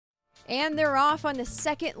And they're off on the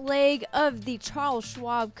second leg of the Charles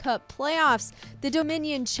Schwab Cup playoffs, the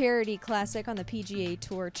Dominion Charity Classic on the PGA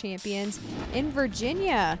Tour Champions in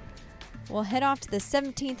Virginia. We'll head off to the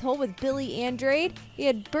 17th hole with Billy Andrade. He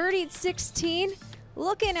had birdied 16,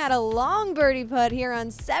 looking at a long birdie putt here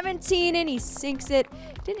on 17, and he sinks it.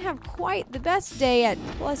 Didn't have quite the best day at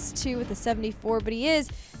 +2 with a 74, but he is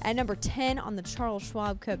at number 10 on the Charles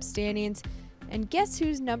Schwab Cup standings. And guess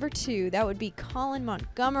who's number 2? That would be Colin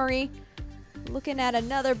Montgomery. Looking at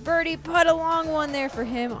another birdie putt, a long one there for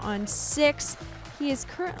him on 6. He is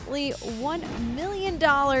currently $1 million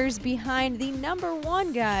behind the number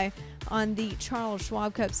 1 guy on the Charles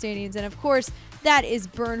Schwab Cup standings. And of course, that is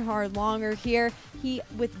Bernhard Langer here. He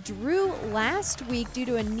withdrew last week due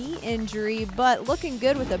to a knee injury, but looking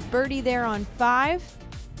good with a birdie there on 5.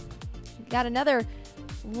 Got another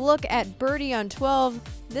look at birdie on 12.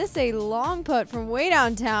 This a long putt from way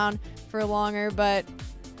downtown for Langer, but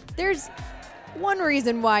there's one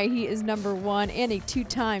reason why he is number 1 and a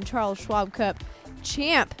 2-time Charles Schwab Cup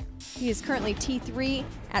champ. He is currently T3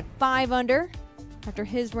 at 5 under after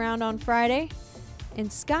his round on Friday. And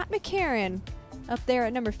Scott McCarron up there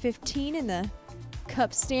at number 15 in the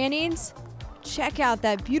Cup standings. Check out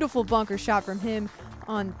that beautiful bunker shot from him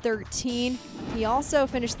on 13. He also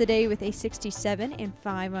finished the day with a 67 and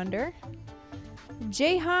 5 under.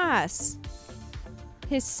 Jay Haas.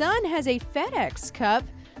 His son has a FedEx Cup.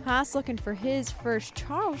 Haas looking for his first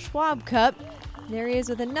Charles Schwab Cup. There he is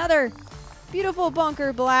with another beautiful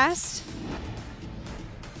bunker blast.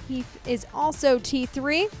 He is also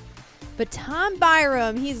T3. But Tome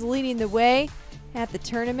Byrum, he's leading the way at the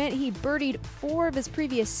tournament. He birdied 4 of his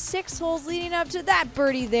previous 6 holes leading up to that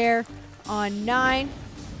birdie there on 9.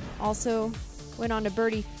 Also went on to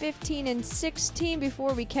birdie 15 and 16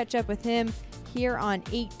 before we catch up with him here on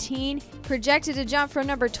 18. Projected to jump from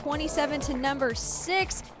number 27 to number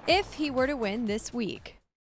 6 if he were to win this week.